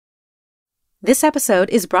This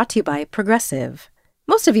episode is brought to you by Progressive.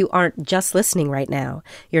 Most of you aren't just listening right now.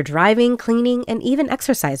 You're driving, cleaning, and even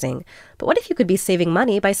exercising. But what if you could be saving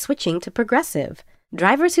money by switching to Progressive?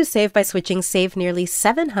 Drivers who save by switching save nearly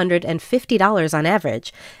 $750 on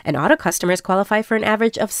average, and auto customers qualify for an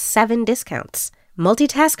average of 7 discounts.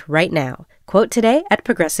 Multitask right now. Quote today at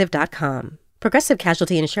Progressive.com. Progressive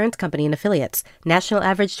Casualty Insurance Company and Affiliates. National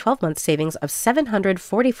average 12-month savings of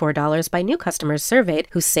 $744 by new customers surveyed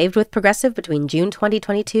who saved with Progressive between June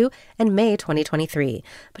 2022 and May 2023.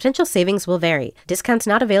 Potential savings will vary. Discounts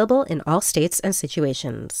not available in all states and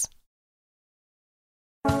situations.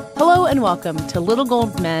 Hello and welcome to Little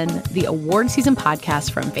Gold Men, the award season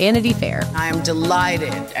podcast from Vanity Fair. I am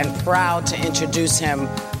delighted and proud to introduce him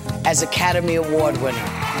as Academy Award winner.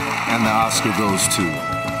 And the Oscar goes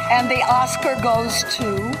to... And the Oscar goes to...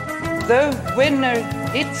 The winner,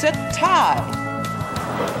 it's a tie.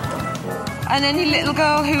 And any little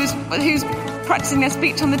girl who's practicing their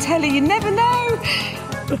speech on the telly, you never know.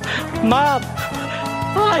 Mom,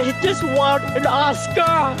 I just want an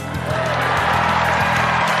Oscar.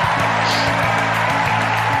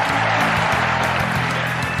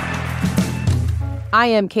 I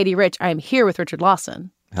am Katie Rich. I am here with Richard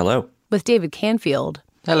Lawson. Hello. With David Canfield.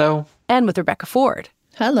 Hello. And with Rebecca Ford.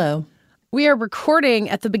 Hello. We are recording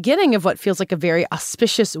at the beginning of what feels like a very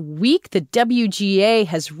auspicious week. The WGA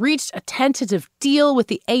has reached a tentative deal with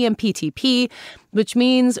the AMPTP, which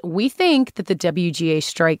means we think that the WGA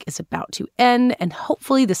strike is about to end, and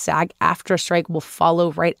hopefully the SAG-AFTRA strike will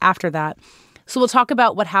follow right after that. So we'll talk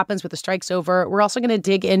about what happens with the strikes over. We're also going to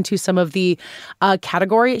dig into some of the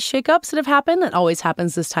category shakeups that have happened. That always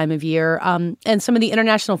happens this time of year. And some of the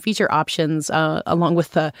international feature options, along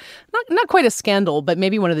with the, not quite a scandal, but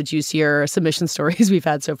maybe one of the juicier submission stories we've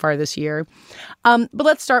had so far this year. But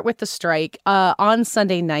let's start with the strike. On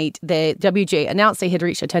Sunday night, the WGA announced they had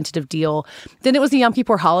reached a tentative deal. Then it was the Yom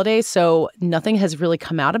Kippur holiday, so nothing has really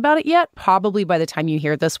come out about it yet. Probably by the time you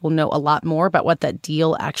hear this, we'll know a lot more about what that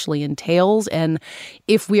deal actually entails. And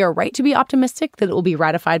if we are right to be optimistic that it will be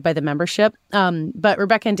ratified by the membership. But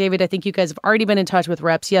Rebecca and David, I think you guys have already been in touch with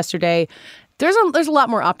reps yesterday. There's a lot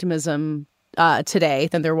more optimism today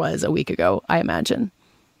than there was a week ago, I imagine.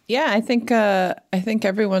 Yeah, I think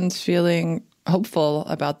everyone's feeling hopeful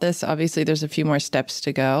about this. Obviously, there's a few more steps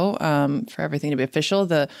to go for everything to be official.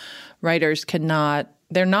 The writers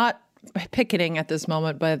they're not picketing at this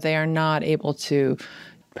moment, but they are not able to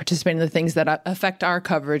participate in the things that affect our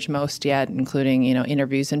coverage most yet, including,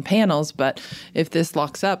 interviews and panels. But if this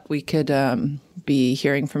locks up, we could be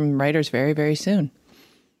hearing from writers very, very soon.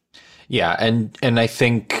 Yeah, and I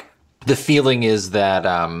think the feeling is that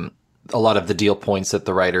a lot of the deal points that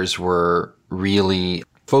the writers were really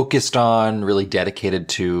focused on, really dedicated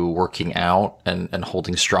to working out and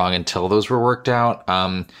holding strong until those were worked out,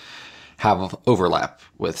 have overlap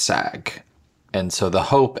with SAG. And so the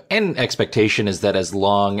hope and expectation is that as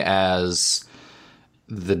long as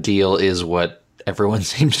the deal is what everyone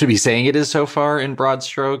seems to be saying it is so far in broad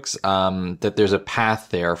strokes, that there's a path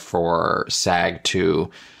there for SAG to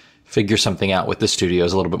figure something out with the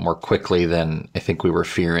studios a little bit more quickly than I think we were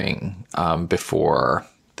fearing before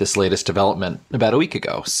this latest development about a week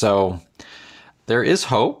ago. So there is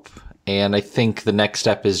hope. And I think the next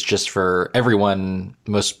step is just for everyone,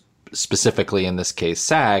 most specifically in this case,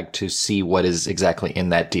 SAG, to see what is exactly in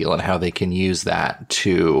that deal and how they can use that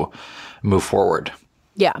to move forward.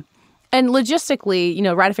 Yeah. And logistically,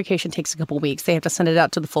 ratification takes a couple weeks. They have to send it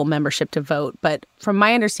out to the full membership to vote. But from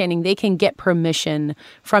my understanding, they can get permission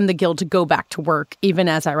from the guild to go back to work even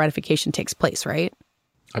as that ratification takes place, right?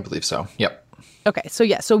 I believe so. Yep. Okay.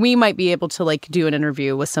 So we might be able to do an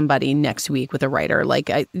interview with somebody next week with a writer.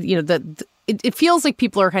 It feels like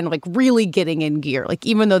people are kind of really getting in gear.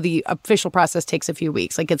 Even though the official process takes a few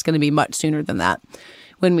weeks, it's going to be much sooner than that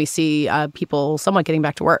when we see people somewhat getting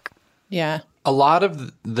back to work. Yeah. A lot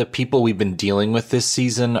of the people we've been dealing with this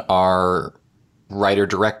season are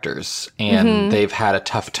writer-directors, and they've had a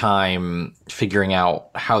tough time figuring out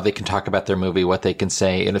how they can talk about their movie, what they can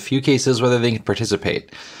say, in a few cases, whether they can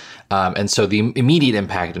participate. And so the immediate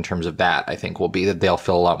impact in terms of that, I think, will be that they'll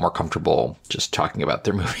feel a lot more comfortable just talking about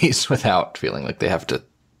their movies without feeling like they have to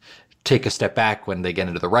take a step back when they get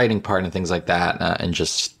into the writing part and things like that, and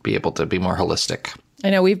just be able to be more holistic. I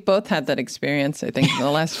know we've both had that experience, I think, in the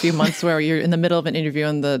last few months where you're in the middle of an interview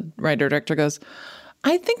and the writer-director goes,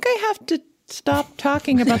 I think I have to stop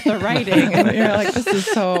talking about the writing. And you're like, this is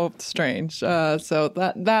so strange. So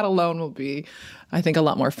that alone will be, I think, a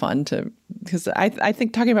lot more fun because I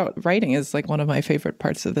think talking about writing is one of my favorite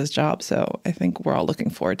parts of this job. So I think we're all looking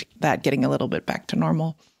forward to that getting a little bit back to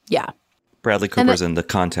normal. Yeah. Bradley Cooper's in the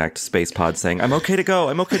Contact space pod saying, "I'm okay to go.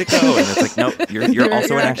 I'm okay to go." And it's like, no, you're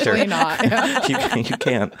also an actor. Actually not. you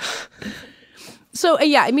can't. So,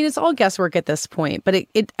 yeah, I mean, it's all guesswork at this point. But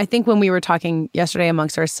I think when we were talking yesterday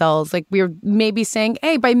amongst ourselves, like we were maybe saying,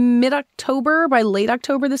 hey, by mid-October, by late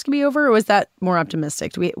October, this could be over? Or was that more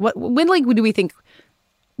optimistic? When do we think,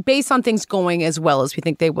 based on things going as well as we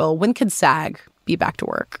think they will, when could SAG be back to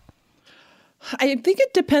work? I think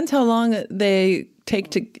it depends how long they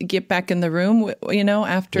take to get back in the room,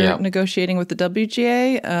 after negotiating with the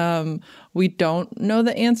WGA. We don't know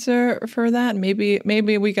the answer for that. Maybe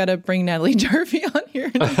we got to bring Natalie Jervey on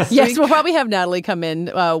here. Yes, we'll probably have Natalie come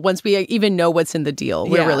in once we even know what's in the deal.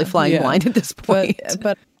 We're really flying blind at this point.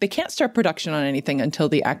 But they can't start production on anything until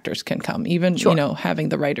the actors can come, even, having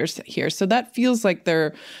the writers here. So that feels like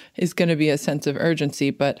there is going to be a sense of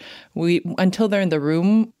urgency. But until they're in the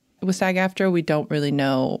room with SAG-AFTRA, we don't really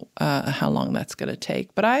know how long that's going to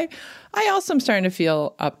take. But I also am starting to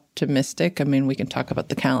feel optimistic. I mean, we can talk about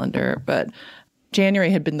the calendar, but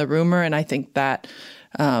January had been the rumor, and I think that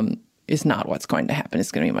is not what's going to happen.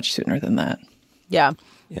 It's going to be much sooner than that. Yeah.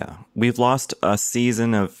 Yeah. We've lost a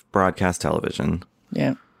season of broadcast television.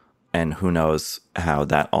 Yeah. And who knows how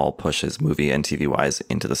that all pushes movie and TV-wise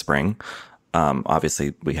into the spring.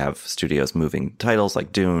 Obviously, we have studios moving titles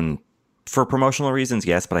like Dune, for promotional reasons,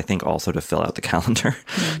 yes, but I think also to fill out the calendar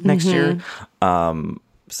next year.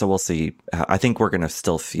 So we'll see. I think we're going to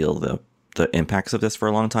still feel the impacts of this for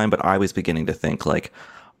a long time, but I was beginning to think, like,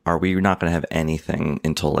 are we not going to have anything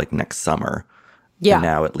until, like, next summer? Yeah. And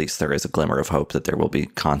now at least there is a glimmer of hope that there will be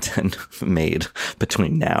content made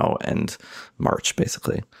between now and March,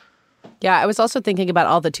 basically. Yeah, I was also thinking about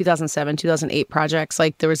all the 2007, 2008 projects.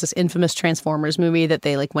 Like, there was this infamous Transformers movie that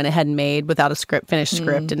they went ahead and made without a finished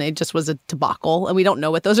script, and it just was a debacle. And we don't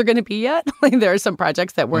know what those are going to be yet. There are some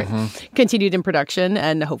projects that weren't continued in production,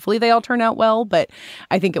 and hopefully they all turn out well. But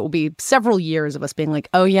I think it will be several years of us being like,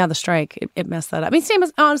 oh yeah, the strike, it messed that up. I mean, same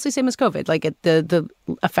as COVID. The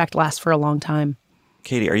effect lasts for a long time.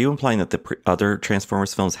 Katie, are you implying that the other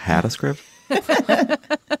Transformers films had a script?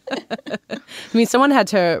 I mean, someone had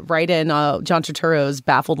to write in John Turturro's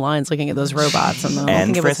baffled lines looking at those robots.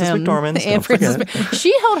 And Frances McDormand.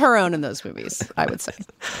 She held her own in those movies, I would say.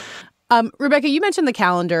 Rebecca, you mentioned the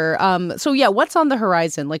calendar. So, yeah, what's on the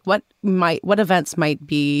horizon? Like, what events might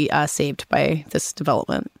be saved by this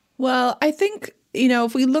development? Well, I think,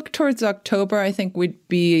 if we look towards October, I think we'd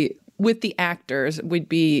be, with the actors, we'd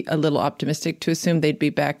be a little optimistic to assume they'd be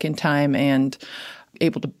back in time and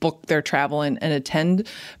able to book their travel and attend.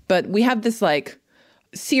 But we have this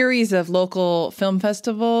series of local film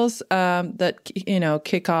festivals that,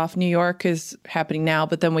 kick off. New York is happening now,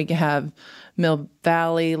 but then we have Mill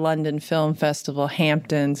Valley, London Film Festival,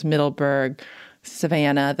 Hamptons, Middleburg,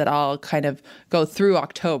 Savannah, that all kind of go through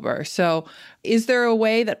October. So is there a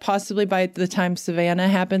way that possibly by the time Savannah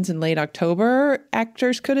happens in late October,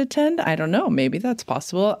 actors could attend? I don't know. Maybe that's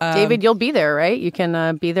possible. David, you'll be there, right? You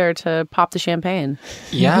can be there to pop the champagne.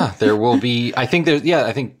 Yeah, there will be. I think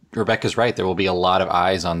Rebecca's right. There will be a lot of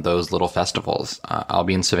eyes on those little festivals. I'll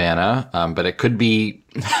be in Savannah, but it could be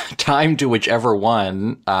timed to whichever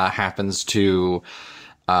one happens to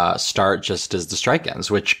start just as the strike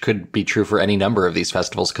ends, which could be true for any number of these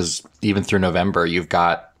festivals, because even through November, you've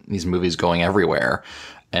got these movies going everywhere,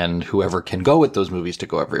 and whoever can go with those movies to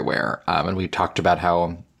go everywhere. And we talked about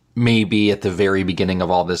how maybe at the very beginning of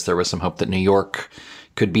all this, there was some hope that New York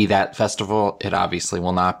could be that festival. It obviously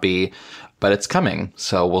will not be, but it's coming,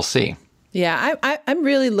 so we'll see. Yeah, I'm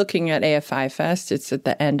really looking at AFI Fest. It's at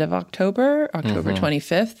the end of October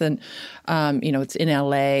 25th. And, it's in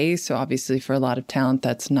LA. So obviously for a lot of talent,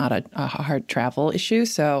 that's not a hard travel issue.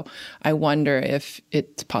 So I wonder if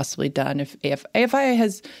it's possibly done. If AFI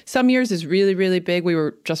has some years is really, really big. We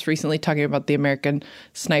were just recently talking about the American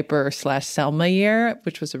Sniper / Selma year,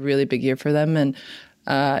 which was a really big year for them. And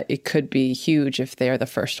it could be huge if they're the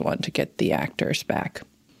first one to get the actors back.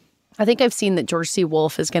 I think I've seen that George C.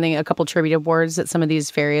 Wolfe is getting a couple tribute awards at some of these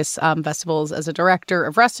various festivals as a director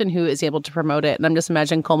of Rustin who is able to promote it. And I'm just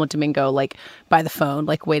imagining Colman Domingo, by the phone,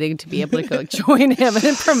 waiting to be able to go join him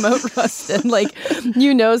and promote Rustin.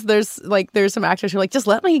 There's some actors who are just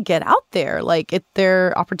let me get out there.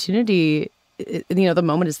 Their opportunity, the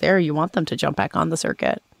moment is there. You want them to jump back on the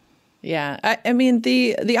circuit. Yeah. I mean,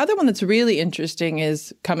 the other one that's really interesting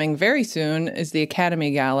is coming very soon is the Academy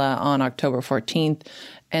Gala on October 14th.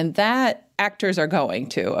 And that actors are going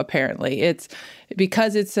to, apparently. It's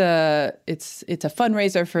because it's a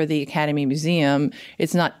fundraiser for the Academy Museum.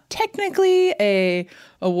 It's not technically a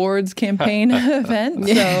awards campaign event,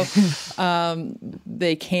 so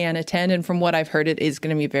they can attend. And from what I've heard, it is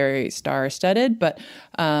going to be very star-studded. But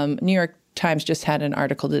New York Times just had an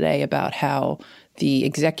article today about how the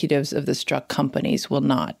executives of the struck companies will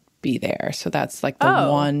not be there. So that's like the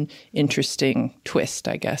one interesting twist,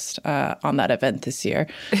 I guess, on that event this year.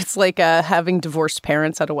 It's like having divorced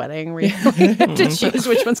parents at a wedding where you have to choose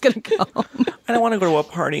which one's going to come. I don't want to go to a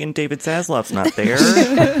party and David Zaslav's not there.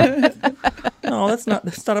 No, that's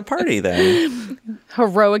not a party then.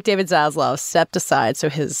 Heroic David Zaslav stepped aside so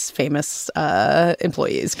his famous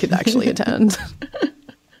employees could actually attend.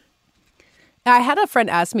 I had a friend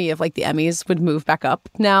ask me if like the Emmys would move back up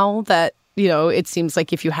now that, you know, it seems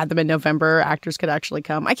like if you had them in November, actors could actually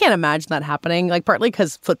come. I can't imagine that happening, like partly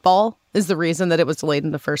because football is the reason that it was delayed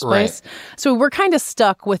in the first place. Right. So we're kind of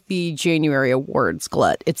stuck with the January awards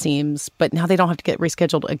glut, it seems. But now they don't have to get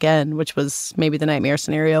rescheduled again, which was maybe the nightmare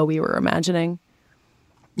scenario we were imagining.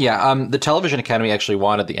 Yeah, the Television Academy actually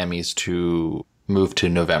wanted the Emmys to move to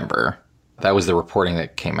November. That was the reporting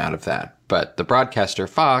that came out of that. But the broadcaster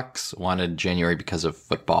Fox wanted January because of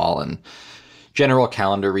football and general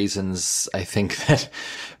calendar reasons. I think that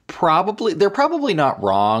they're probably not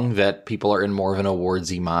wrong that people are in more of an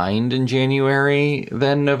awardsy mind in January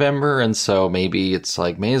than November. And so maybe it's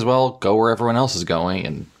like, may as well go where everyone else is going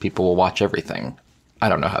and people will watch everything. I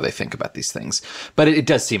don't know how they think about these things, but it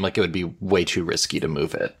does seem like it would be way too risky to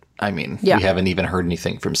move it. I mean, we haven't even heard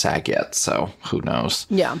anything from SAG yet, so who knows?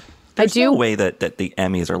 Yeah. There's no way that the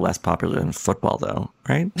Emmys are less popular than football, though,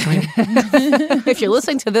 right? I mean, if you're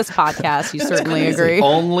listening to this podcast, you certainly agree.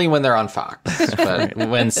 Only when they're on Fox. But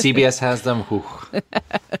when CBS has them,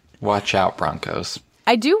 watch out, Broncos.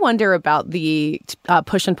 I do wonder about the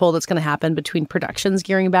push and pull that's going to happen between productions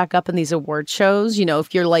gearing back up and these award shows. You know,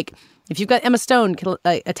 if you've got Emma Stone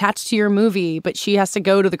attached to your movie, but she has to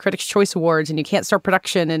go to the Critics' Choice Awards and you can't start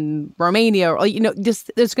production in Romania, or, you know,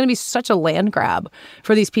 there's going to be such a land grab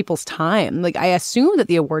for these people's time. Like, I assume that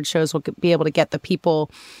the award shows will be able to get the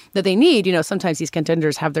people that they need. You know, sometimes these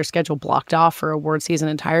contenders have their schedule blocked off for award season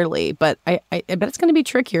entirely, but I bet it's going to be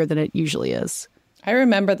trickier than it usually is. I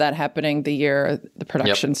remember that happening the year the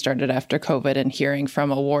production started after COVID, and hearing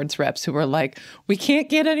from awards reps who were like, we can't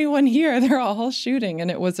get anyone here. They're all shooting.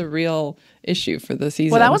 And it was a real issue for the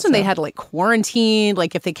season. Well, that was when they had to like quarantine.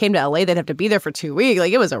 Like if they came to LA, they'd have to be there for 2 weeks.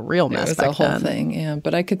 Like it was a real mess. It was a whole thing. Yeah.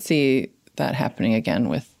 But I could see that happening again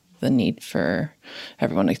with the need for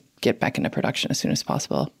everyone to get back into production as soon as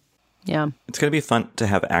possible. Yeah. It's going to be fun to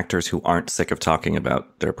have actors who aren't sick of talking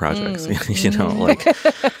about their projects. You know, like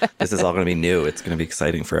this is all going to be new. It's going to be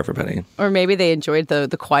exciting for everybody. Or maybe they enjoyed the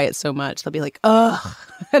quiet so much. They'll be like, oh,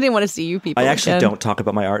 I didn't want to see you people. I actually don't talk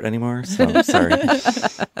about my art anymore. So I'm sorry.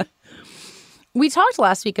 We talked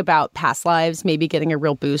last week about Past Lives maybe getting a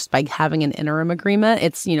real boost by having an interim agreement.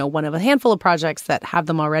 It's, you know, one of a handful of projects that have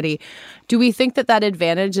them already. Do we think that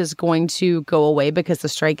advantage is going to go away because the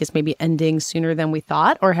strike is maybe ending sooner than we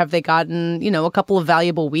thought? Or have they gotten, you know, a couple of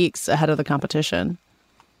valuable weeks ahead of the competition?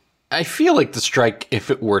 I feel like the strike, if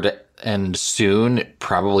it were to end soon, it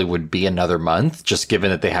probably would be another month, just given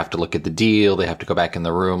that they have to look at the deal, they have to go back in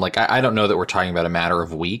the room. Like, I don't know that we're talking about a matter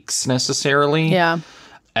of weeks necessarily. Yeah.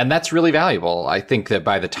 And that's really valuable. I think that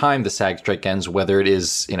by the time the SAG strike ends, whether it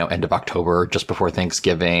is, you know, end of October, just before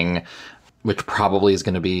Thanksgiving, which probably is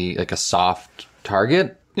going to be like a soft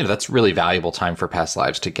target, you know, that's really valuable time for Past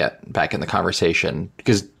Lives to get back in the conversation.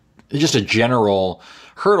 Because just a general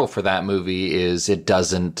hurdle for that movie is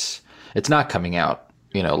it's not coming out,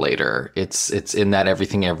 you know, later. It's in that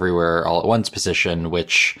Everything Everywhere All at Once position,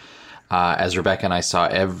 which, as Rebecca and I saw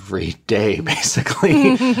every day,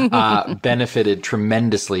 basically, benefited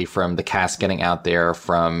tremendously from the cast getting out there,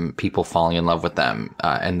 from people falling in love with them.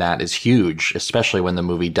 And that is huge, especially when the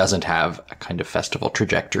movie doesn't have a kind of festival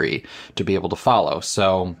trajectory to be able to follow.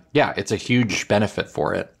 So, yeah, it's a huge benefit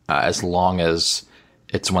for it, as long as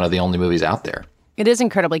it's one of the only movies out there. It is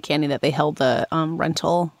incredibly canny that they held the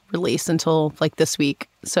rental release until like this week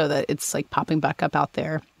so that it's like popping back up out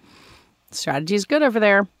there. Strategy is good over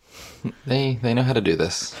there. They know how to do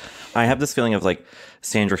this. I have this feeling of like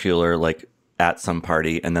Sandra Hüller like at some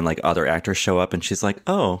party, and then like other actors show up and she's like,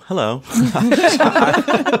 oh, hello.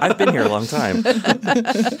 I've been here a long time.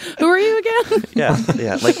 Who are you again?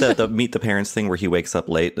 Yeah. Like the Meet the Parents thing where he wakes up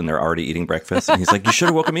late and they're already eating breakfast and he's like, you should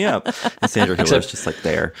have woken me up. And Sandra Hüller's just like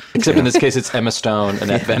there. Except in this case, it's Emma Stone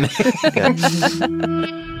and Annette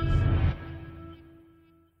Bening.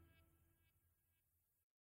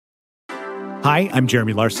 Hi, I'm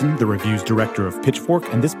Jeremy Larson, the reviews director of Pitchfork,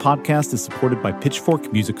 and this podcast is supported by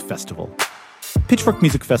Pitchfork Music Festival. Pitchfork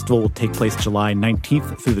Music Festival will take place July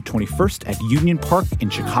 19th through the 21st at Union Park in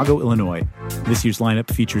Chicago, Illinois. This year's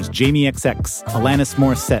lineup features Jamie XX, Alanis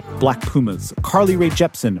Morissette, Black Pumas, Carly Rae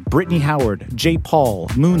Jepsen, Brittany Howard, J. Paul,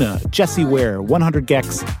 Muna, Jessie Ware, 100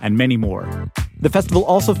 Gex, and many more. The festival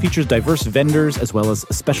also features diverse vendors as well as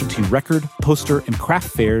specialty record, poster, and craft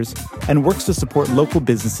fairs, and works to support local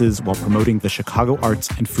businesses while promoting the Chicago arts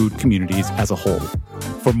and food communities as a whole.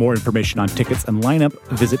 For more information on tickets and lineup,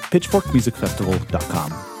 visit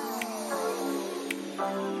pitchforkmusicfestival.com.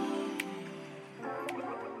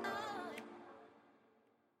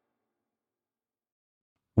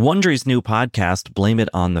 Wondery's new podcast, Blame It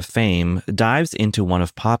on the Fame, dives into one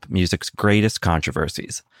of pop music's greatest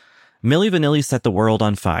controversies. Milli Vanilli set the world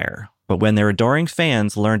on fire, but when their adoring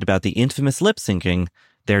fans learned about the infamous lip-syncing,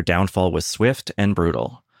 their downfall was swift and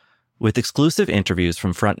brutal. With exclusive interviews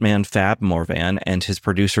from frontman Fab Morvan and his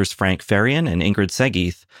producers Frank Farian and Ingrid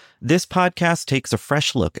Segeith, this podcast takes a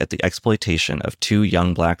fresh look at the exploitation of two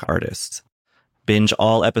young black artists. Binge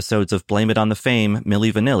all episodes of Blame It on the Fame,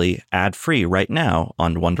 Milli Vanilli, ad-free right now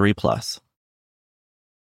on Wondery Plus.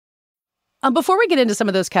 Before we get into some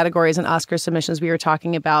of those categories and Oscar submissions we were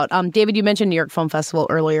talking about, David, you mentioned New York Film Festival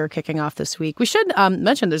earlier kicking off this week. We should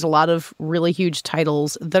mention there's a lot of really huge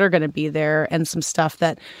titles that are going to be there and some stuff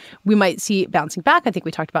that we might see bouncing back. I think we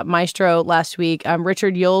talked about Maestro last week.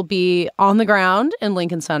 Richard, you'll be on the ground in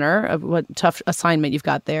Lincoln Center. What tough assignment you've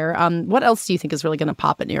got there. What else do you think is really going to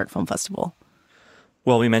pop at New York Film Festival?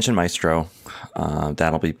 Well, we mentioned Maestro.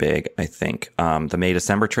 That'll be big, I think. The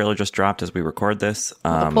May-December trailer just dropped as we record this.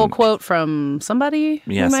 A pull quote from somebody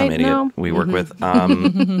yeah, some idiot know? We work with.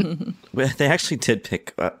 They actually did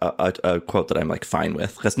pick a quote that I'm like fine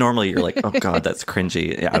with. Because normally you're like, oh God, that's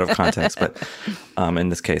cringy out of context. But in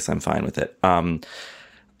this case, I'm fine with it.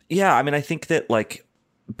 Yeah, I mean, I think that like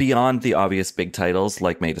beyond the obvious big titles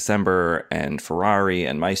like May-December and Ferrari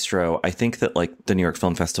and Maestro, I think that like the New York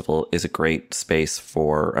Film Festival is a great space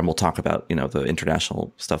for, and we'll talk about, you know, the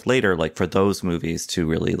international stuff later, like for those movies to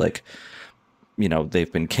really like, you know,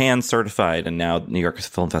 they've been Cannes certified and now New York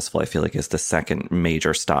Film Festival, I feel like is the second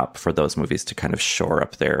major stop for those movies to kind of shore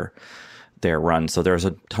up their run. So there's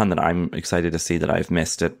a ton that I'm excited to see that I've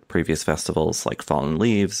missed at previous festivals like Fallen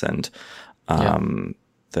Leaves and,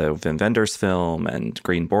 the Wim Wenders film and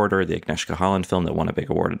Green Border, the Agnieszka Holland film that won a big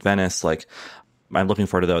award at Venice. Like, I'm looking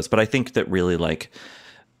forward to those. But I think that really, like,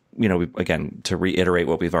 you know, again, to reiterate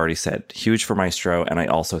what we've already said, huge for Maestro. And I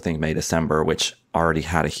also think May-December, which already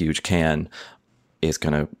had a huge Cannes, is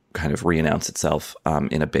going to kind of re-announce itself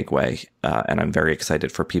in a big way. And I'm very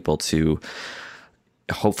excited for people to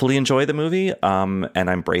hopefully enjoy the movie. And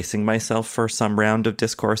I'm bracing myself for some round of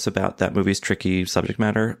discourse about that movie's tricky subject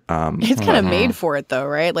matter. It's kind of made for it, though,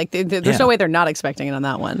 right? Like, there's no way they're not expecting it on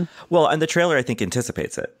that one. Well, and the trailer, I think,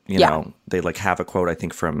 anticipates it. You know, they like have a quote, I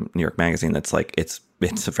think, from New York Magazine that's like, it's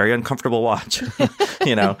a very uncomfortable watch,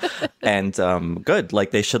 you know, and good.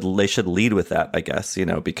 Like they should lead with that, I guess, you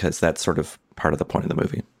know, because that's sort of part of the point of the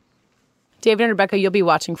movie. David and Rebecca, you'll be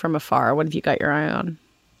watching from afar. What have you got your eye on?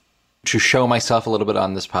 To show myself a little bit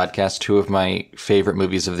on this podcast, two of my favorite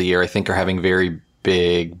movies of the year, I think, are having very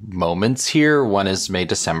big moments here. One is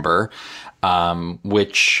May-December,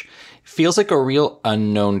 which feels like a real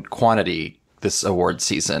unknown quantity this award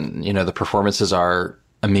season. You know, the performances are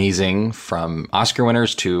amazing, from Oscar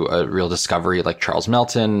winners to a real discovery like Charles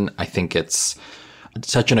Melton. I think it's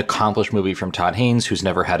such an accomplished movie from Todd Haynes, who's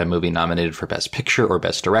never had a movie nominated for Best Picture or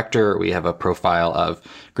Best Director. We have a profile of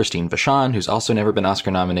Christine Vachon, who's also never been Oscar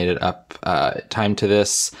nominated up time to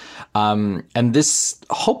this. And this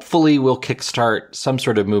hopefully will kickstart some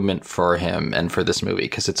sort of movement for him and for this movie,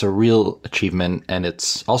 because it's a real achievement and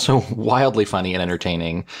it's also wildly funny and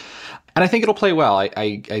entertaining. And I think it'll play well.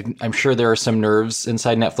 I'm sure there are some nerves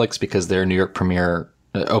inside Netflix because their New York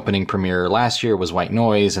opening premiere last year was White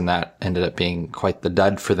Noise, and that ended up being quite the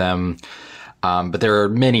dud for them. But there are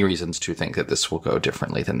many reasons to think that this will go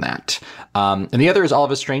differently than that. And the other is All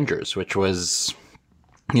of Us Strangers, which was,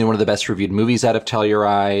 you know, one of the best reviewed movies out of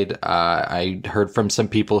Telluride. I heard from some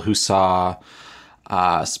people who saw,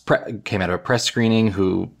 came out of a press screening,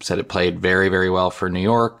 who said it played very, very well for New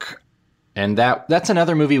York. And that's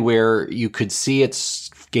another movie where you could see it's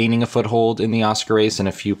gaining a foothold in the Oscar race in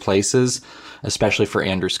a few places, especially for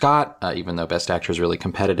Andrew Scott, even though Best Actor is really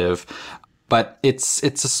competitive. But it's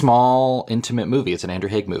a small, intimate movie. It's an Andrew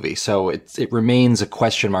Haigh movie. So it remains a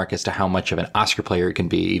question mark as to how much of an Oscar player it can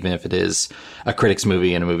be, even if it is a critics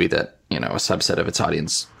movie and a movie that, you know, a subset of its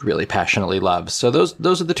audience really passionately loves. So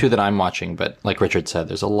those are the two that I'm watching. But like Richard said,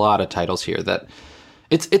 there's a lot of titles here that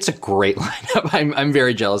it's a great lineup. I'm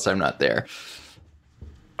very jealous I'm not there.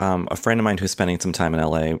 a friend of mine who's spending some time in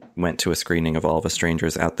LA went to a screening of All of Us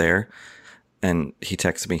Strangers out there. And he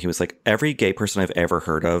texted me, he was like, every gay person I've ever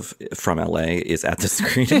heard of from LA is at the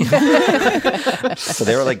screening. So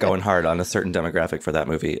they were like going hard on a certain demographic for that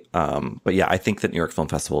movie. But yeah, I think that New York Film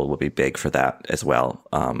Festival will be big for that as well.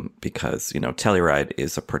 Because, Telluride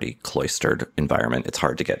is a pretty cloistered environment. It's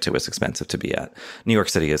hard to get to, it's expensive to be at. New York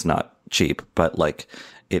City is not cheap, but like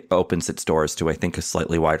it opens its doors to, I think, a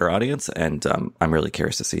slightly wider audience. And I'm really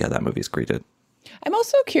curious to see how that movie is greeted. I'm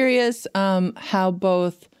also curious how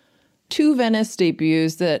both two Venice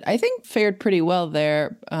debuts that I think fared pretty well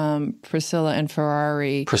there, Priscilla and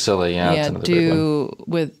Ferrari. Priscilla, yeah, do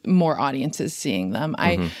with more audiences seeing them.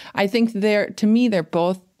 I think to me, they're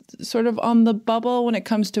both sort of on the bubble when it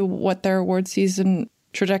comes to what their award season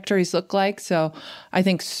trajectories look like. So I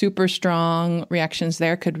think super strong reactions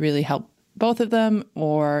there could really help both of them.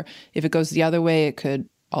 Or if it goes the other way, it could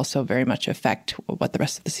also very much affect what the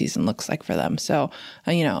rest of the season looks like for them. So,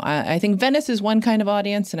 I think Venice is one kind of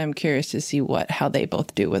audience, and I'm curious to see how they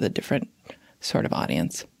both do with a different sort of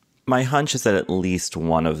audience. My hunch is that at least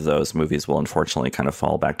one of those movies will unfortunately kind of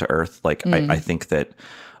fall back to earth. Like, I think that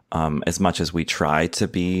as much as we try to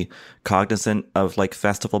be cognizant of like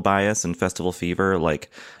festival bias and festival fever, like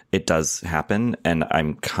it does happen. And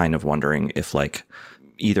I'm kind of wondering if like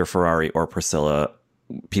either Ferrari or Priscilla,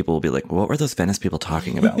 people will be like, what were those Venice people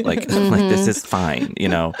talking about? Like, like this is fine,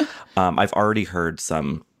 I've already heard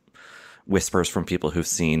some whispers from people who've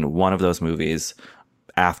seen one of those movies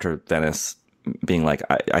after Venice being like,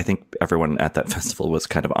 I think everyone at that festival was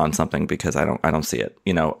kind of on something because I don't see it,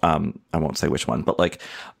 I won't say which one, but like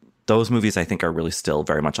those movies I think are really still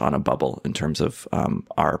very much on a bubble in terms of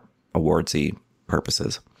our awardsy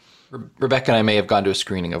purposes. Rebecca and I may have gone to a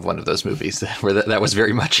screening of one of those movies where that was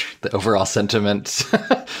very much the overall sentiment. So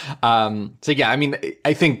yeah, I mean,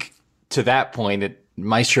 I think to that point,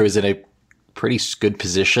 Maestro is in a pretty good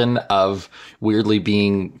position of weirdly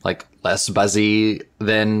being like less buzzy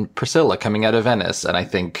than Priscilla coming out of Venice, and I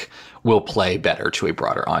think will play better to a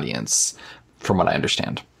broader audience, from what I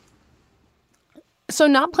understand. So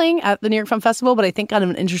not playing at the New York Film Festival, but I think on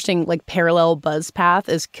an interesting like parallel buzz path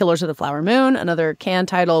is Killers of the Flower Moon, another Cannes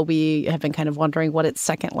title. We have been kind of wondering what its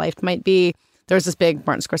second life might be. There's this big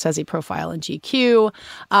Martin Scorsese profile in GQ.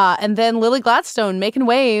 And then Lily Gladstone making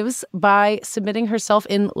waves by submitting herself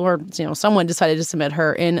someone decided to submit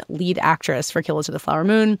her in lead actress for Killers of the Flower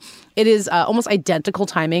Moon. It is almost identical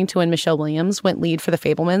timing to when Michelle Williams went lead for The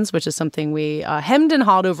Fabelmans, which is something we hemmed and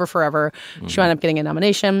hawed over forever. Mm-hmm. She wound up getting a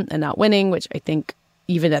nomination and not winning, which I think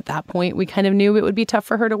even at that point, we kind of knew it would be tough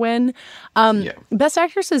for her to win. Best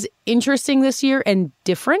Actress is interesting this year and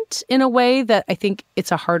different in a way that I think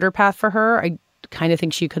it's a harder path for her. I kind of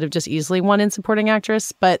think she could have just easily won in Supporting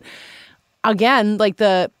Actress. But again,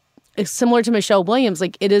 it's similar to Michelle Williams,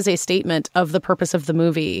 like it is a statement of the purpose of the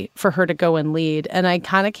movie for her to go and lead. And I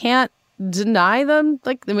kind of can't deny them.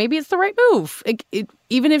 Like maybe it's the right move.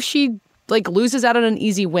 Even if she loses out on an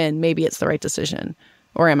easy win, maybe it's the right decision.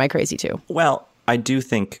 Or am I crazy too? Well, I do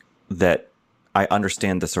think that I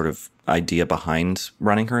understand the sort of idea behind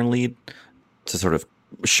running her in lead to sort of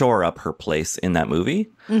shore up her place in that movie.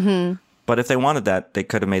 Mm-hmm. But if they wanted that, they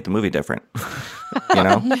could have made the movie different. To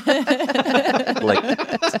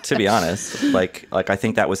be honest, I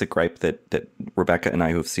think that was a gripe that Rebecca and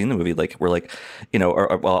I, who have seen the movie,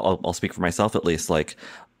 I'll speak for myself at least. Like,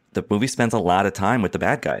 the movie spends a lot of time with the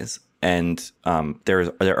bad guys. And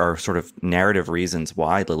there are sort of narrative reasons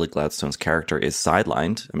why Lily Gladstone's character is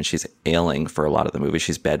sidelined. I mean, she's ailing for a lot of the movie.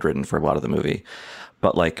 She's bedridden for a lot of the movie.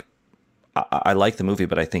 But I like the movie,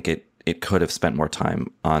 but I think it could have spent more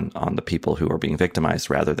time on the people who are being victimized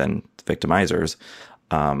rather than victimizers.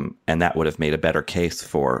 And that would have made a better case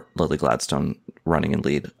for Lily Gladstone running in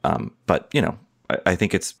lead. But I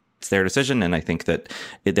think it's their decision, and I think that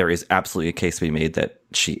there is absolutely a case to be made that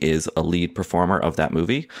she is a lead performer of that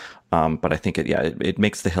movie. But I think it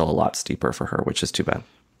makes the hill a lot steeper for her, which is too bad.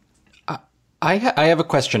 I have a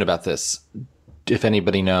question about this. If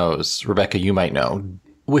anybody knows, Rebecca, you might know.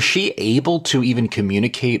 Was she able to even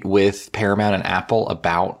communicate with Paramount and Apple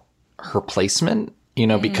about her placement?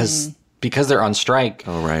 Because they're on strike.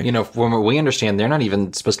 Oh, right. From what we understand, they're not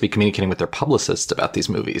even supposed to be communicating with their publicists about these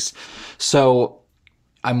movies. So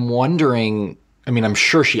I'm wondering, I'm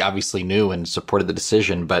sure she obviously knew and supported the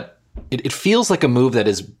decision, but it feels like a move that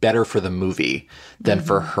is better for the movie than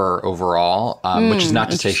for her overall, which is not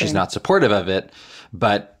to say she's not supportive of it,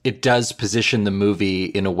 but it does position the movie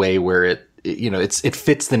in a way where it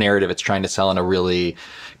fits the narrative it's trying to sell in a really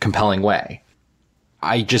compelling way.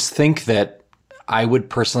 I just think that I would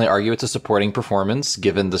personally argue it's a supporting performance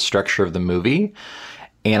given the structure of the movie.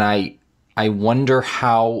 And I I wonder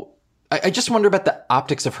how... I just wonder about the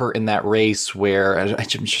optics of her in that race where... I'm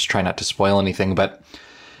just trying not to spoil anything, but...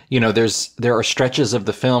 there are stretches of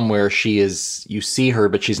the film where you see her,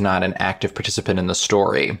 but she's not an active participant in the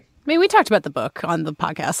story. I mean, we talked about the book on the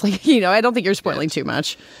podcast. I don't think you're spoiling too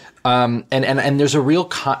much. And there's a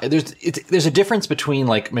real there's a difference between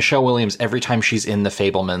like Michelle Williams every time she's in The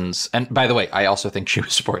Fabelmans, and by the way, I also think she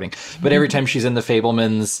was sporting, but every time she's in The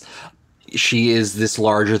Fabelmans, she is this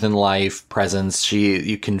larger than life presence.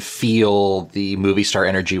 You can feel the movie star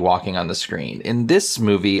energy walking on the screen. In this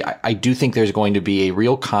movie, I do think there's going to be a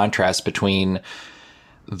real contrast between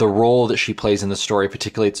the role that she plays in the story,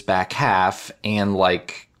 particularly its back half, and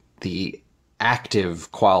like the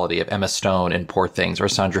active quality of Emma Stone in Poor Things, or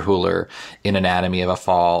Sandra Hüller in Anatomy of a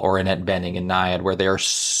Fall, or Annette Bening in Naiad, where they are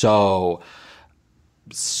so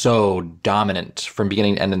dominant from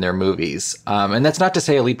beginning to end in their movies. And that's not to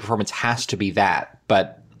say a lead performance has to be that,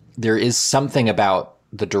 but there is something about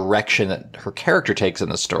the direction that her character takes in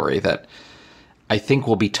the story that I think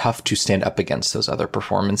will be tough to stand up against those other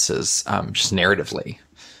performances, just narratively.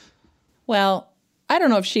 Well, I don't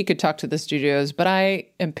know if she could talk to the studios, but I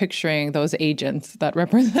am picturing those agents that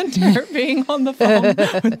represent her being on the phone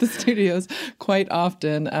with the studios quite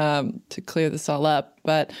often to clear this all up.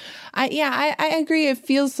 But I agree. It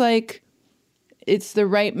feels like it's the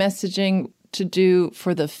right messaging to do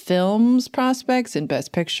for the film's prospects in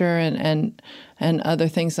Best Picture and other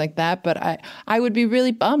things like that. But I would be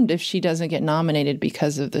really bummed if she doesn't get nominated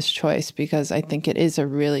because of this choice, because I think it is a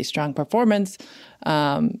really strong performance.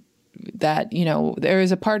 That, there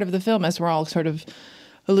is a part of the film, as we're all sort of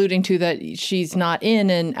alluding to, that she's not in.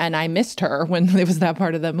 And I missed her when it was that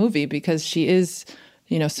part of the movie, because she is,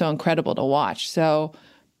 so incredible to watch. So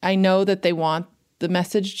I know that they want the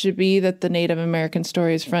message to be that the Native American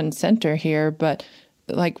story is front and center here. But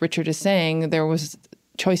like Richard is saying, there was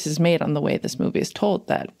choices made on the way this movie is told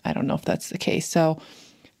that I don't know if that's the case. So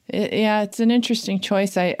it's an interesting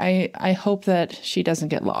choice. I hope that she doesn't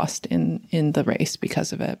get lost in the race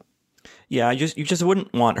because of it. Yeah, you just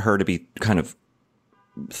wouldn't want her to be kind of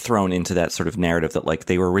thrown into that sort of narrative that like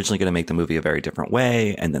they were originally going to make the movie a very different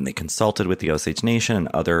way, and then they consulted with the Osage Nation and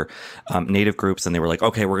other Native groups, and they were like,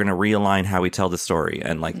 okay, we're going to realign how we tell the story,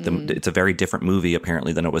 and like it's a very different movie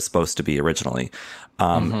apparently than it was supposed to be originally.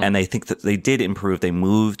 And I think that they did improve. They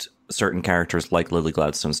moved certain characters like Lily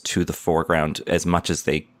Gladstone's to the foreground as much as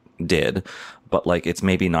they did, but like it's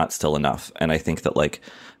maybe not still enough. And I think that like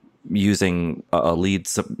using a lead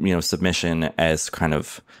submission as kind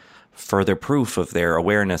of further proof of their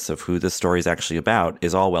awareness of who this story is actually about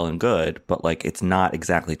is all well and good, but like it's not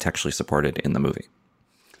exactly textually supported in the movie.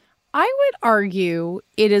 I would argue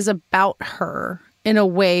it is about her in a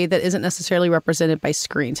way that isn't necessarily represented by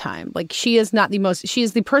screen time. Like she is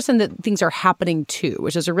the person that things are happening to,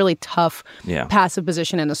 which is a really tough passive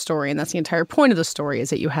position in a story. And that's the entire point of the story,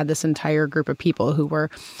 is that you had this entire group of people who were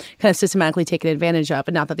kind of systematically taken advantage of,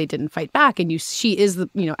 and not that they didn't fight back. And she is,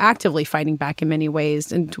 actively fighting back in many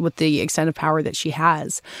ways, and with the extent of power that she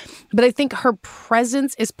has. But I think her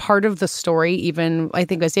presence is part of the story, even, I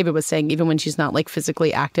think as David was saying, even when she's not like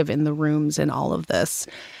physically active in the rooms and all of this.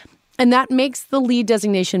 And that makes the lead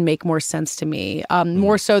designation make more sense to me,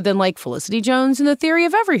 more so than like Felicity Jones in The Theory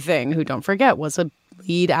of Everything, who, don't forget, was a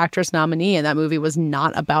lead actress nominee, and that movie was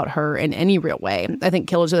not about her in any real way. I think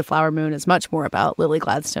Killers of the Flower Moon is much more about Lily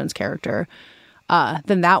Gladstone's character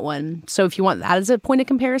than that one. So if you want that as a point of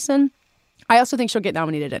comparison, I also think she'll get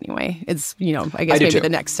nominated anyway. It's, I guess maybe the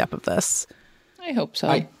next step of this. I hope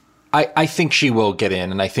so. I think she will get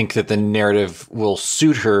in, and I think that the narrative will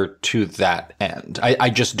suit her to that end. I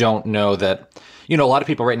just don't know that, a lot of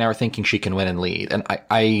people right now are thinking she can win and lead. And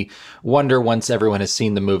I wonder, once everyone has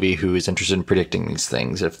seen the movie who is interested in predicting these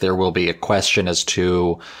things, if there will be a question as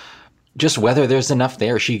to just whether there's enough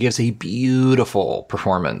there. She gives a beautiful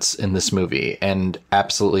performance in this movie and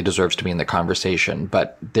absolutely deserves to be in the conversation.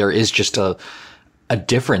 But there is just a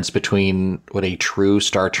difference between what a true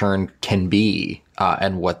star turn can be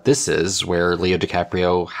and what this is, where Leo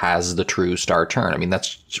DiCaprio has the true star turn. I mean,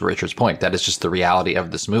 that's Richard's point. That is just the reality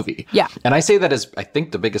of this movie. Yeah. And I say that as, I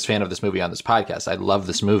think, the biggest fan of this movie on this podcast. I love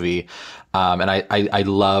this movie. And I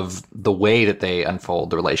love the way that they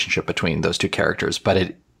unfold the relationship between those two characters. But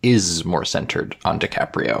it is more centered on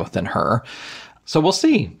DiCaprio than her. So we'll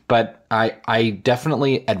see. But I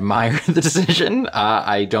definitely admire the decision.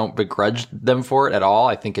 I don't begrudge them for it at all.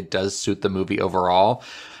 I think it does suit the movie overall.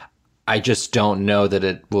 I just don't know that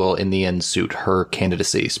it will, in the end, suit her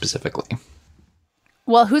candidacy specifically.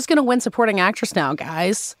 Well, who's going to win supporting actress now,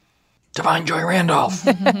 guys? Divine Joy Randolph.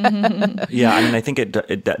 Yeah, I mean, I think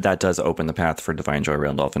that does open the path for Divine Joy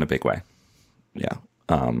Randolph in a big way. Yeah.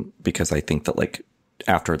 because I think that like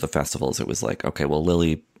after the festivals, it was like, okay, well,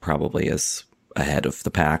 Lily probably is ahead of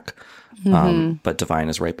the pack, but Divine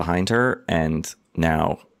is right behind her. And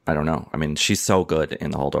now, I don't know. I mean, she's so good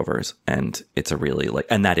in The Holdovers, and it's a really like,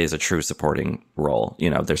 and that is a true supporting role. You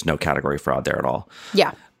know, there's no category fraud there at all.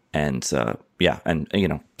 Yeah. And and you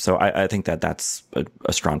know, so I think that that's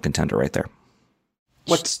a strong contender right there.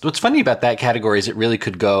 What's funny about that category is it really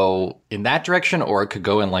could go in that direction, or it could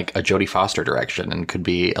go in like a Jodie Foster direction and could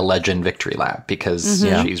be a legend victory lap because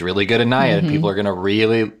she's really good at Naiad. People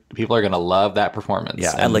are gonna love that performance.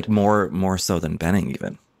 Yeah, and like more so than Benning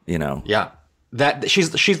even. You know. Yeah. That she's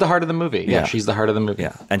the heart of the movie. Yeah, she's the heart of the movie.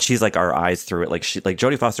 Yeah, and she's like our eyes through it. Like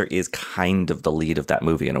Jodie Foster is kind of the lead of that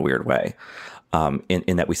movie in a weird way.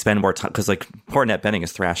 In that we spend more time because like poor Annette Bening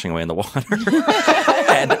is thrashing away in the water,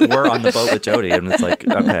 and we're on the boat with Jodie, and it's like,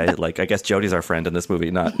 okay, like I guess Jodie's our friend in this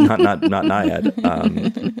movie, not Naiad,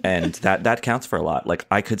 and that counts for a lot. Like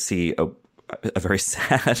I could see a very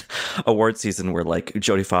sad award season where like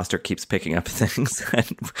Jodie Foster keeps picking up things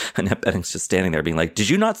and Annette Bening's just standing there being like, did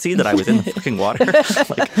you not see that I was in the fucking water?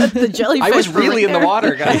 Like, the jellyfish. I was really in the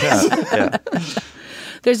water, guys. Yeah.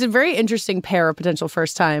 There's a very interesting pair of potential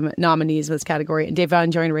first-time nominees in this category,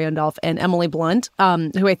 Devon Joy Randolph and Emily Blunt,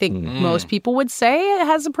 who I think most people would say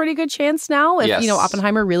has a pretty good chance now. If, you know,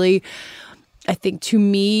 Oppenheimer really, I think, to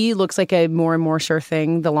me, looks like a more and more sure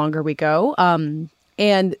thing the longer we go.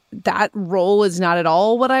 And that role is not at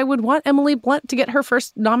all what I would want Emily Blunt to get her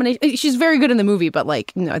first nomination. She's very good in the movie, but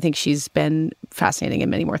like, I think she's been fascinating in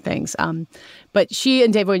many more things. But she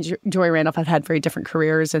and Devon Joy Randolph have had very different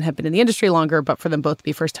careers and have been in the industry longer. But for them both to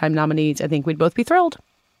be first-time nominees, I think we'd both be thrilled.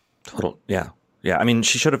 Total, yeah. Yeah, I mean,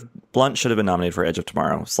 Blunt should have been nominated for Edge of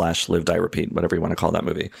Tomorrow / Live, Die, Repeat, whatever you want to call that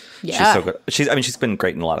movie. Yeah. She's so good. She's been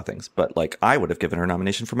great in a lot of things, but like I would have given her a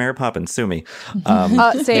nomination for Mary Poppins. Sue me. Same.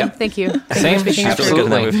 Yeah. Thank you. Same.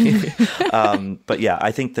 Absolutely. But yeah,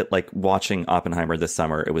 I think that like watching Oppenheimer this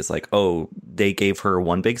summer, it was like, oh, they gave her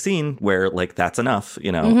one big scene where like that's enough,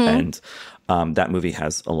 you know, and that movie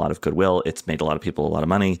has a lot of goodwill. It's made a lot of people a lot of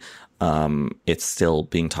money. It's still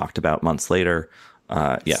being talked about months later.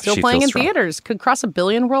 Still playing in theaters. Could cross 1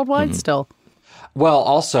 billion worldwide still. Well,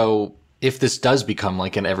 also, if this does become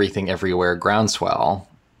like an Everything Everywhere groundswell,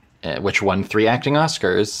 which won 3 acting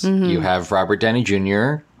Oscars, you have Robert Downey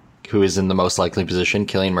Jr., who is in the most likely position,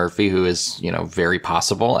 Cillian Murphy, who is, you know, very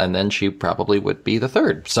possible, and then she probably would be the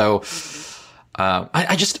third. So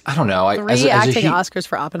I don't know. 3 acting Oscars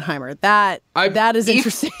for Oppenheimer. That is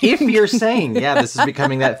interesting. If you're saying, this is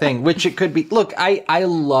becoming that thing, which it could be. Look, I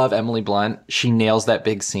love Emily Blunt. She nails that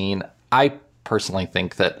big scene. I personally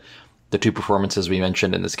think that the 2 performances we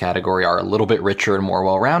mentioned in this category are a little bit richer and more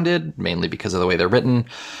well-rounded, mainly because of the way they're written,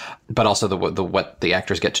 but also what the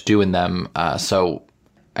actors get to do in them. So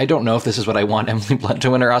I don't know if this is what I want Emily Blunt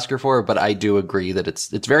to win her Oscar for, but I do agree that it's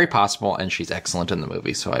very possible, and she's excellent in the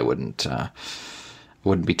movie, so I wouldn't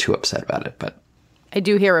be too upset about it. But I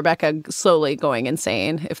do hear Rebecca slowly going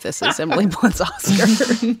insane if this is Emily Blunt's Oscar.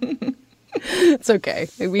 It's okay.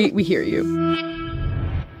 We hear you.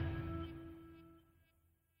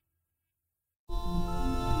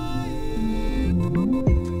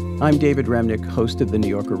 I'm David Remnick, host of the New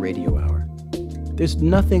Yorker Radio Hour. There's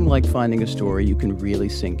nothing like finding a story you can really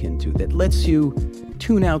sink into that lets you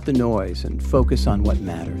tune out the noise and focus on what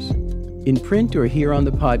matters. In print or here on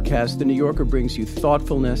the podcast, The New Yorker brings you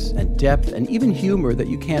thoughtfulness and depth and even humor that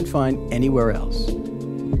you can't find anywhere else.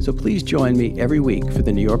 So please join me every week for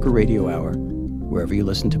The New Yorker Radio Hour, wherever you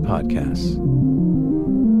listen to podcasts.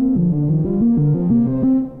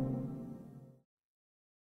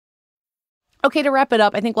 Okay, to wrap it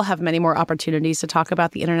up, I think we'll have many more opportunities to talk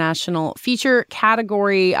about the international feature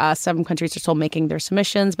category. 7 countries are still making their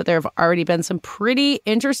submissions, but there have already been some pretty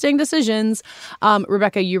interesting decisions.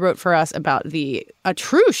 Rebecca, you wrote for us about a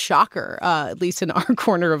true shocker, at least in our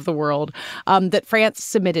corner of the world, that France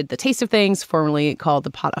submitted The Taste of Things, formerly called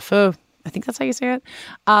The Pot au Feu. I think that's how you say it,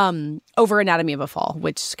 over Anatomy of a Fall,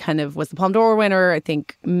 which kind of was the Palme d'Or winner. I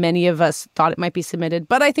think many of us thought it might be submitted,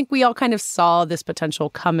 but I think we all kind of saw this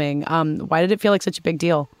potential coming. Why did it feel like such a big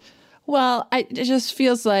deal? Well, it just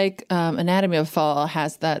feels like Anatomy of a Fall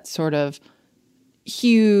has that sort of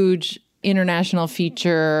huge international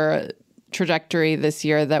feature trajectory this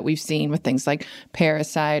year that we've seen with things like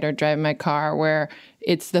Parasite or Driving My Car, where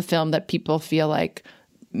it's the film that people feel like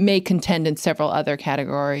may contend in several other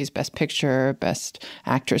categories, Best Picture, Best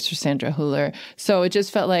Actress for Sandra Hüller. So it just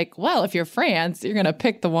felt like, well, if you're France, you're going to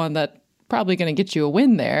pick the one that's probably going to get you a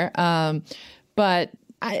win there. But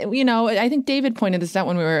I think David pointed this out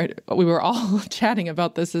when we were all chatting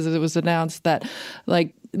about this as it was announced that,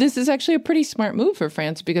 like, this is actually a pretty smart move for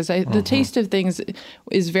France because The Taste of Things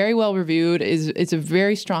is very well reviewed. It's a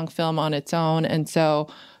very strong film on its own, and so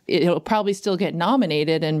it'll probably still get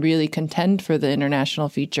nominated and really contend for the international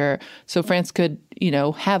feature. So France could,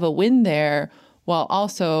 have a win there, while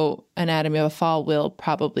also Anatomy of a Fall will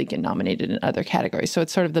probably get nominated in other categories. So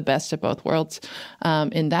it's sort of the best of both worlds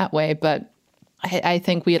in that way, but I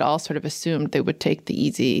think we had all sort of assumed they would take the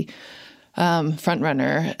easy front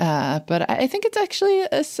runner, but I think it's actually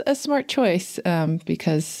a smart choice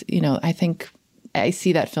because I think I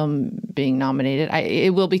see that film being nominated.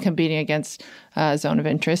 It will be competing against Zone of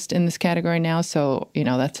Interest in this category now, so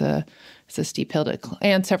it's a steep hill to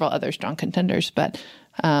and several other strong contenders. But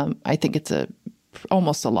I think it's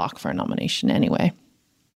almost a lock for a nomination anyway.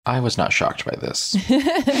 I was not shocked by this.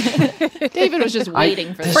 David was just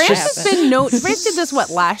waiting for this France to happen. France did this,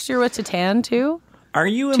 last year with Titan, too? Are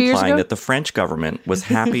you implying that the French government was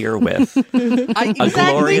happier with a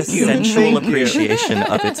glorious sensual appreciation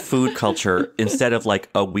of its food culture instead of like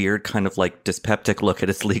a weird kind of like dyspeptic look at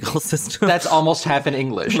its legal system? That's almost half in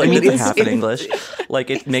English. It's half in English. Like,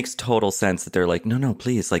 it makes total sense that they're like, no,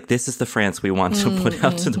 please, like, this is the France we want to put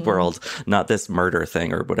out to the world, not this murder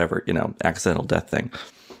thing or whatever, accidental death thing.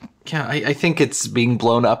 Yeah, I think it's being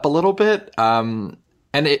blown up a little bit.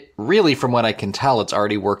 And it really, from what I can tell, it's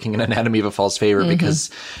already working in Anatomy of a Fall's favor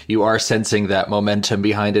because you are sensing that momentum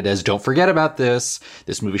behind it as, don't forget about this.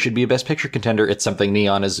 This movie should be a Best Picture contender. It's something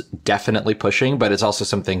Neon is definitely pushing, but it's also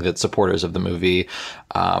something that supporters of the movie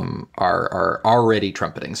are already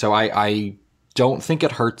trumpeting. So I don't think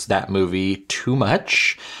it hurts that movie too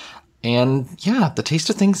much. And yeah, The Taste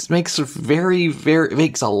of Things makes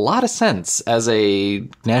makes a lot of sense as a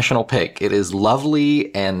national pick. It is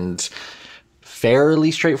lovely and fairly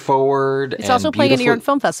straightforward. It's also playing at New York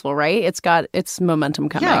Film Festival, right? It's got its momentum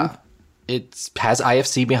coming. Yeah. It has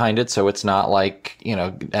IFC behind it, so it's not like,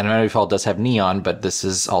 Anatomy of a Fall does have Neon, but this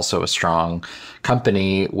is also a strong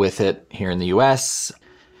company with it here in the US.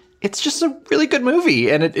 It's just a really good movie,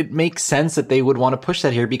 and it makes sense that they would want to push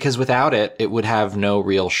that here because without it, it would have no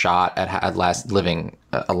real shot at living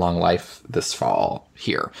a long life this fall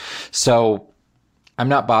here. So I'm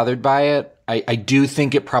not bothered by it. I do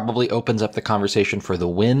think it probably opens up the conversation for the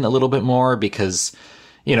win a little bit more because,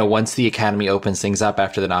 once the Academy opens things up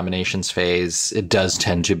after the nominations phase, it does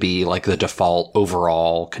tend to be like the default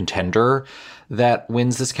overall contender that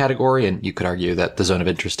wins this category. And you could argue that the Zone of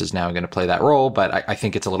Interest is now going to play that role, but I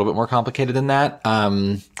think it's a little bit more complicated than that.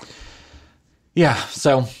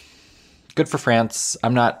 So good for France.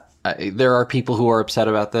 There are people who are upset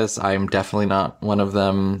about this. I'm definitely not one of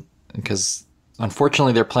them because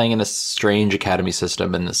unfortunately they're playing in a strange Academy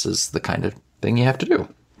system, and this is the kind of thing you have to do.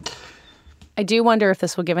 I do wonder if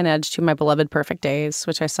this will give an edge to My Beloved Perfect Days,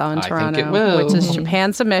 which I saw in Toronto, think it will. which is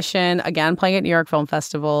Japan submission, again playing at New York Film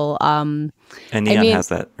Festival. And Neon has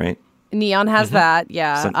that, right? Neon has that,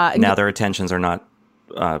 yeah. So now their attentions are not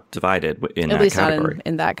divided in that category. At least not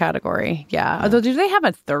in that category, yeah. Although, do they have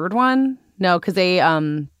a third one? No, because they...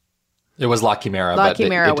 it was La Chimera, but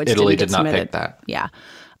Italy did not pick that. Yeah.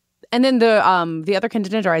 And then the other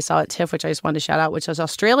contender I saw at TIFF, which I just wanted to shout out, which is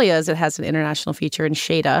Australia's. It has an international feature in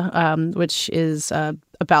Shada, which is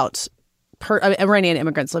about Iranian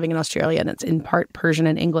immigrants living in Australia, and it's in part Persian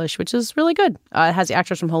and English, which is really good. It has the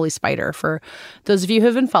actors from Holy Spider, for those of you who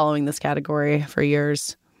have been following this category for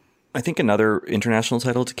years. I think another international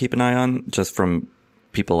title to keep an eye on, just from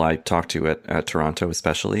people I talked to at Toronto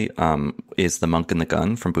especially, is The Monk and the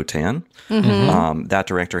Gun from Bhutan. That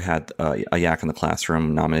director had A Yak in the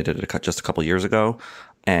Classroom nominated just a couple years ago.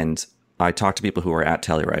 And I talked to people who were at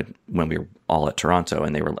Telluride when we were all at Toronto,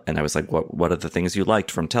 and I was like, what are the things you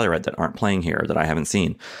liked from Telluride that aren't playing here that I haven't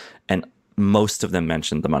seen? And most of them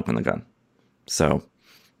mentioned The Monk and the Gun. So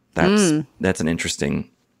that's an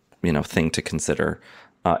interesting, thing to consider,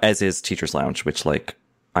 as is Teacher's Lounge, which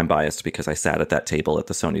I'm biased because I sat at that table at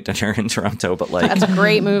the Sony dinner in Toronto, but that's a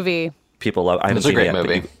great movie. People love. I haven't seen it yet,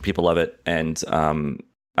 but people love it, and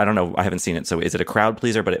I don't know. I haven't seen it, so is it a crowd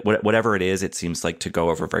pleaser? But whatever it is, it seems like to go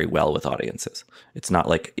over very well with audiences. It's not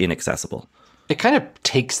inaccessible. It kind of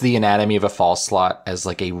takes the Anatomy of a Fall slot as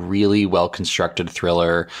a really well constructed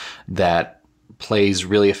thriller that plays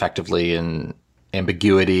really effectively in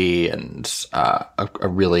ambiguity and a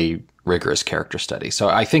really rigorous character study. So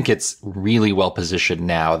I think it's really well positioned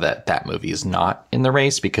now that movie is not in the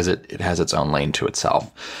race because it has its own lane to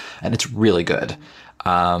itself, and it's really good.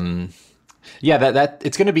 Yeah, that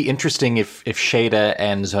it's going to be interesting if Shada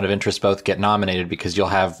and Zone of Interest both get nominated, because you'll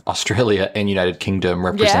have Australia and United Kingdom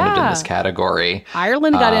represented in this category.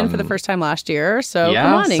 Ireland got in for the first time last year, so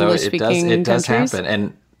come on, English-speaking it does countries. happen.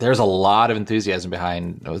 And there's a lot of enthusiasm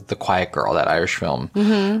behind The Quiet Girl, that Irish film.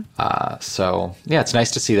 So, yeah, it's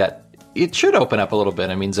nice to see that. It should open up a little bit.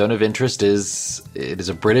 I mean, Zone of Interest is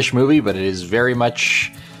a British movie, but it is very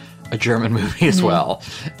much a German movie as well.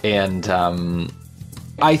 And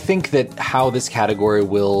I think that how this category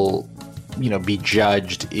will, be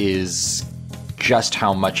judged is just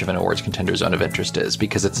how much of an awards contender Zone of Interest is,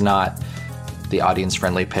 because it's not the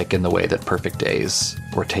audience-friendly pick in the way that Perfect Days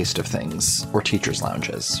or Taste of Things or Teacher's Lounge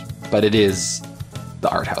is. But it is the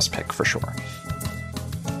art house pick for sure.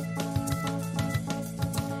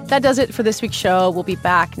 That does it for this week's show. We'll be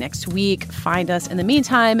back next week. Find us in the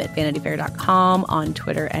meantime at vanityfair.com, on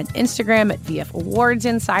Twitter and Instagram at VF Awards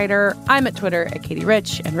Insider. I'm at Twitter at Katie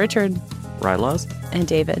Rich, and Richard. Rylaws. And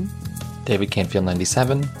David. David Canfield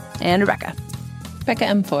 97. And Rebecca. Becca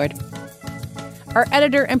M. Ford. Our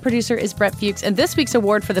editor and producer is Brett Fuchs, and this week's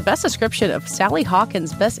award for the best description of Sally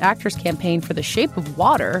Hawkins' Best Actress campaign for The Shape of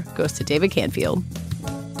Water goes to David Canfield.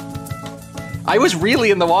 I was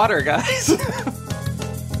really in the water, guys.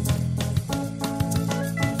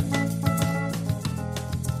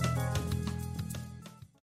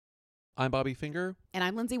 I'm Bobby Finger. And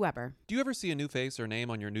I'm Lindsay Weber. Do you ever see a new face or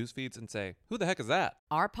name on your news feeds and say, who the heck is that?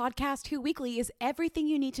 Our podcast, Who Weekly, is everything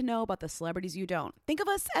you need to know about the celebrities you don't. Think of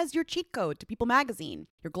us as your cheat code to People magazine,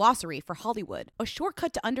 your glossary for Hollywood, a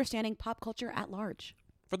shortcut to understanding pop culture at large.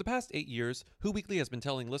 For the past 8 years, Who Weekly has been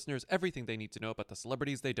telling listeners everything they need to know about the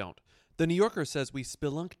celebrities they don't. The New Yorker says we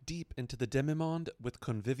spelunk deep into the demi-monde with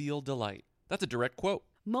convivial delight. That's a direct quote.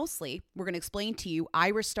 Mostly, we're going to explain to you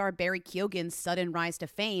Irish star Barry Keoghan's sudden rise to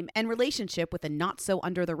fame and relationship with a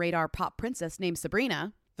not-so-under-the-radar pop princess named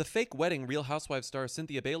Sabrina. The fake wedding Real Housewives star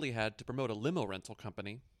Cynthia Bailey had to promote a limo rental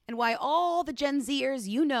company. And why all the Gen Zers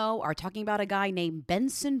you know are talking about a guy named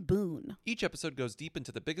Benson Boone. Each episode goes deep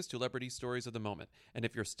into the biggest celebrity stories of the moment. And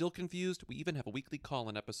if you're still confused, we even have a weekly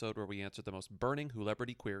call-in episode where we answer the most burning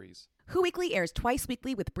Wholebrity queries. Who Weekly airs twice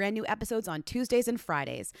weekly with brand new episodes on Tuesdays and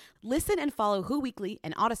Fridays. Listen and follow Who Weekly,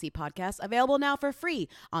 an Odyssey podcast, available now for free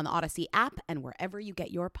on the Odyssey app and wherever you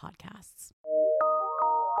get your podcasts.